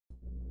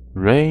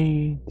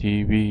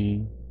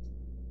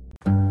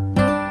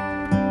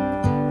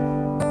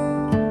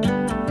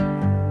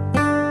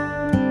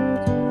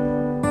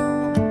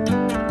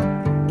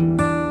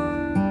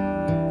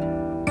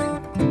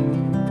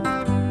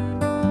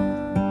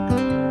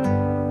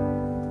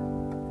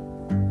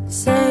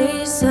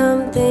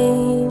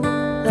something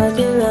like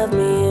you love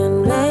me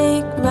and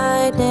make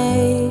my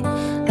day,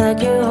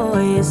 like you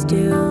always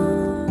do,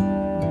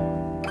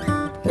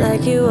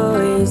 like you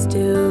always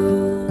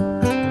do.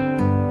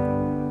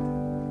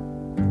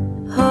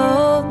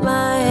 Hold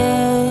my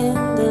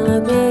hand and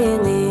look me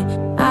in the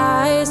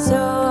eye so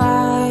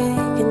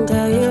I can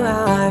tell you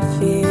how I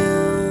feel,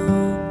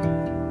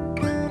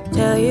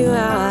 tell you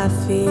how I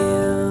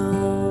feel.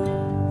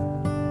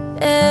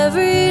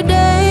 Every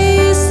day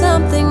is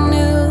something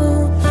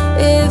new.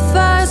 If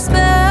I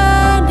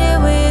spend it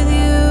with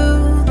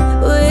you,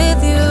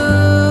 with you,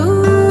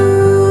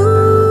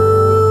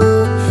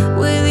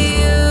 with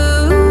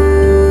you.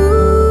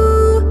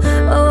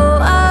 Oh,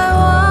 I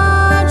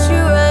want you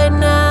right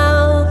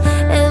now,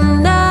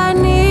 and I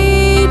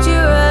need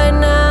you right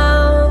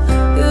now,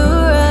 you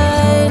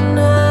right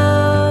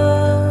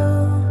now.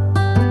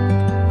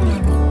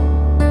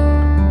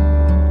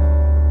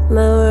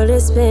 My world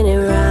is spinning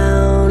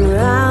round,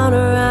 round,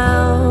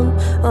 around.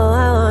 Oh,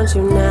 I want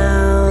you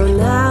now,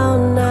 now,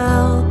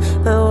 now.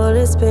 My world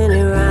is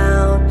spinning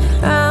round,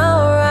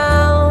 round,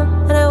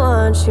 round. And I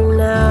want you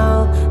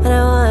now, and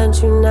I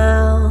want you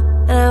now,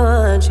 and I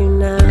want you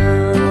now.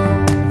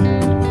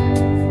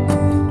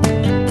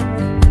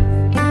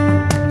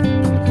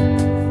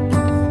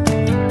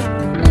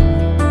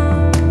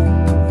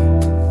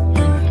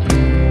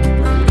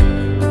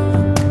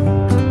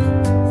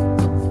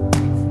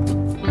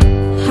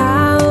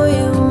 How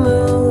you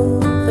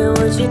move and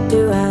what you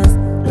do has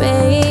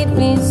made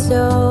me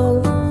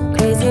so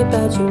crazy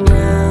about you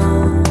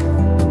now.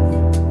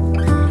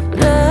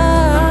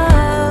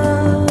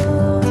 Now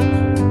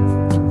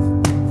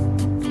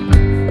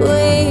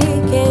we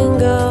can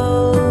go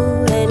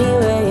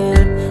anywhere you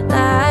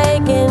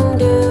like and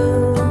do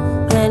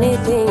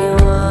anything you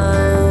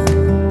want,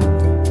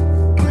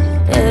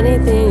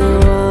 anything you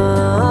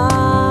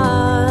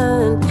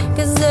want.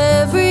 'Cause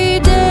every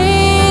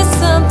day is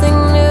something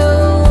new.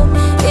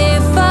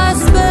 If I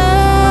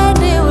spend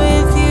it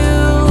with you,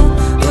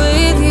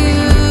 with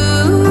you,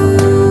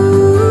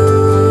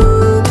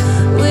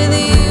 with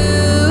you.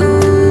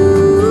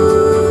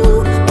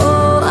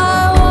 Oh, I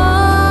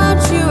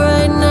want you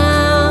right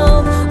now.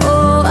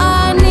 Oh, I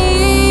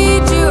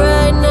need you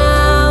right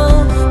now,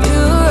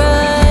 you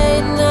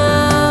right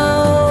now.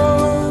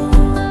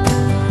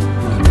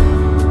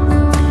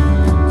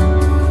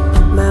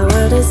 My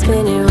world is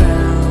spinning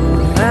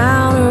round,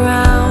 round,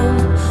 around.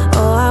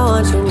 Oh, I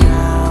want you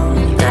now,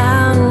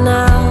 now,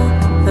 now.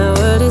 My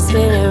world is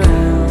spinning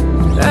round,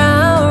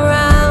 round,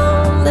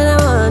 round. And I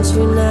want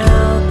you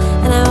now,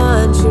 and I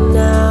want you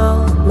now.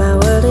 My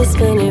world is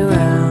spinning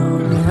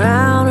round,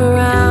 round,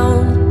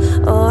 around.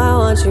 Oh, I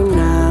want you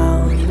now,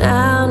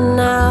 now,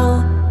 now.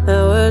 My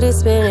world is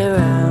spinning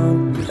round,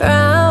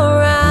 round,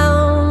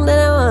 round. And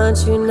I want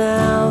you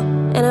now,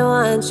 and I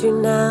want you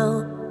now,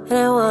 and I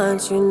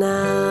want you now.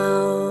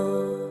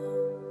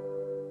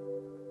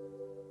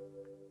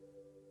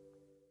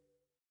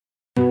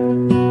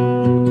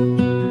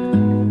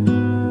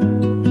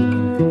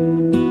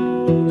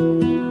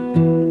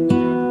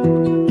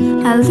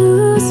 I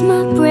lose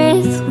my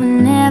breath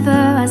whenever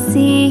I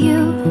see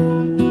you.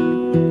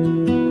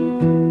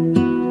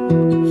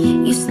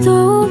 You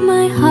stole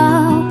my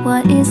heart,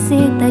 what is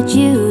it that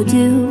you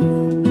do?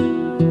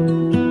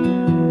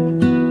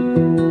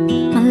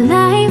 My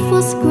life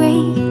was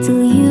great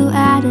till you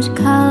added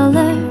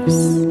colors.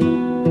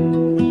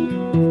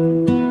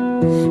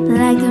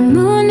 Like the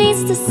moon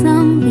needs the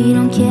sun, we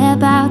don't care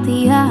about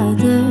the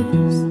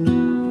others.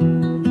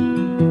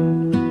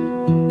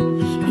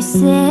 You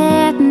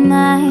set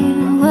my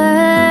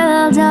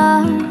world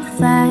on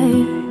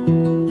fire.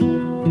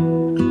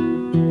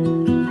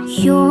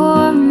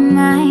 You're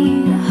my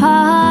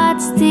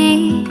heart's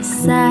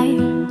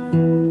desire.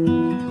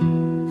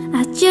 I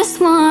just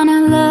wanna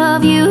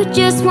love you,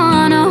 just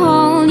wanna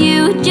hold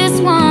you,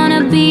 just wanna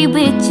be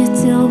with you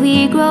till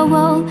we grow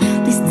old.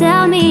 Please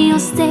tell me you'll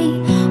stay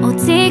or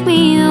take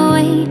me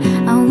away.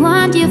 I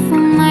want you for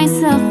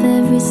myself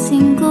every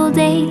single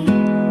day.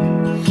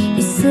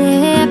 You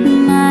set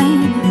my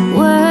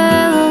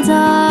world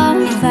on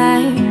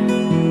fire.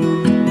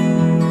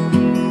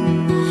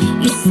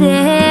 You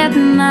set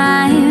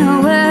my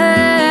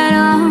world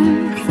on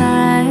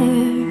fire.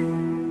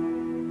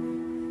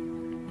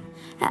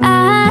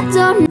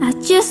 I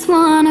just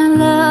wanna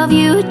love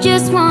you,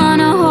 just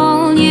wanna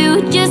hold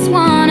you, just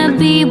wanna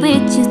be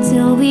with you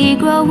till we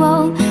grow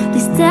old.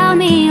 Please tell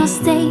me you'll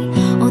stay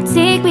or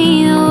take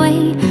me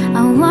away.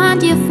 I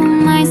want you for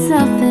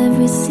myself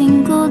every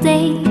single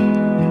day.